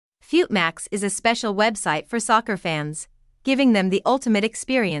Futemax is a special website for soccer fans, giving them the ultimate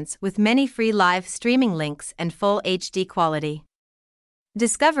experience with many free live streaming links and full HD quality.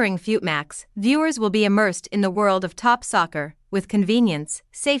 Discovering Futemax, viewers will be immersed in the world of top soccer, with convenience,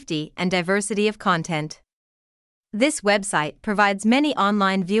 safety, and diversity of content. This website provides many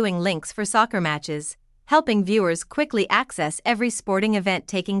online viewing links for soccer matches, helping viewers quickly access every sporting event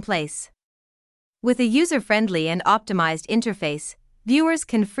taking place. With a user-friendly and optimized interface, viewers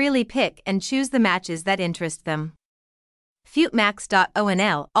can freely pick and choose the matches that interest them.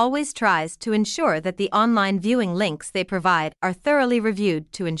 Futemax.onl always tries to ensure that the online viewing links they provide are thoroughly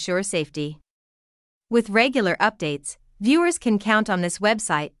reviewed to ensure safety. With regular updates, viewers can count on this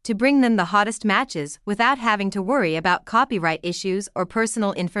website to bring them the hottest matches without having to worry about copyright issues or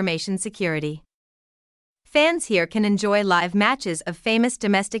personal information security. Fans here can enjoy live matches of famous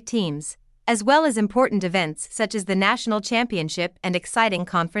domestic teams, as well as important events such as the national championship and exciting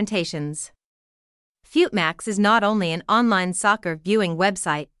confrontations. Futemax is not only an online soccer viewing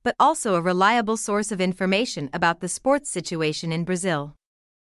website but also a reliable source of information about the sports situation in Brazil.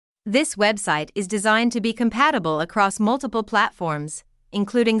 This website is designed to be compatible across multiple platforms,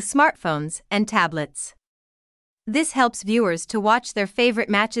 including smartphones and tablets. This helps viewers to watch their favorite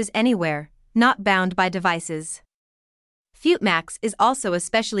matches anywhere, not bound by devices. Futemax is also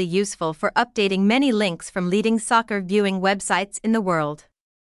especially useful for updating many links from leading soccer viewing websites in the world.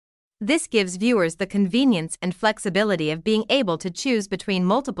 This gives viewers the convenience and flexibility of being able to choose between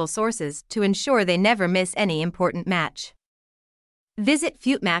multiple sources to ensure they never miss any important match. Visit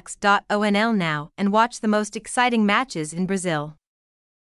Futemax.onl now and watch the most exciting matches in Brazil.